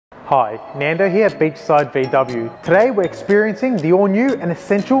Hi, Nando here at Beachside VW. Today we're experiencing the all-new and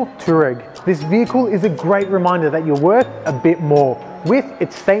essential Touareg. This vehicle is a great reminder that you're worth a bit more. With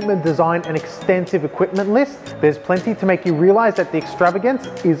its statement design and extensive equipment list, there's plenty to make you realize that the extravagance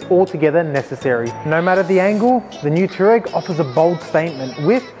is altogether necessary. No matter the angle, the new Touareg offers a bold statement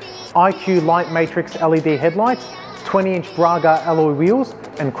with IQ Light Matrix LED headlights, 20-inch Braga alloy wheels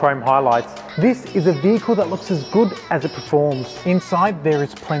and chrome highlights. This is a vehicle that looks as good as it performs. Inside there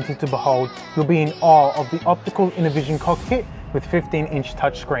is plenty to behold. You'll be in awe of the optical Innovision cockpit with 15-inch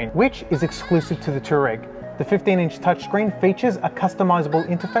touchscreen, which is exclusive to the Touareg. The 15-inch touchscreen features a customizable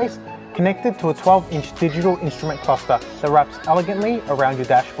interface connected to a 12-inch digital instrument cluster that wraps elegantly around your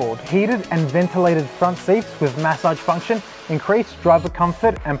dashboard. Heated and ventilated front seats with massage function increase driver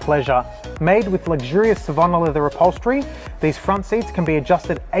comfort and pleasure. Made with luxurious Savannah leather upholstery, these front seats can be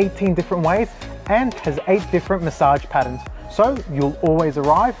adjusted 18 different ways and has 8 different massage patterns, so you'll always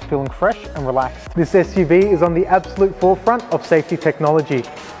arrive feeling fresh and relaxed. This SUV is on the absolute forefront of safety technology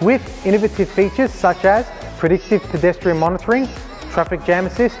with innovative features such as predictive pedestrian monitoring, traffic jam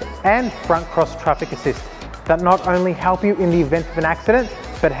assist and front cross traffic assist that not only help you in the event of an accident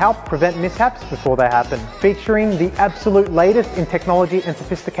but help prevent mishaps before they happen. Featuring the absolute latest in technology and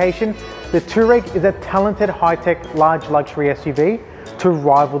sophistication, the Touareg is a talented high-tech large luxury SUV to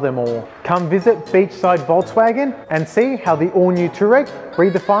rival them all. Come visit Beachside Volkswagen and see how the all-new Touareg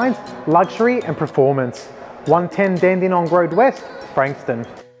redefines luxury and performance. 110 Dandenong Road West, Frankston.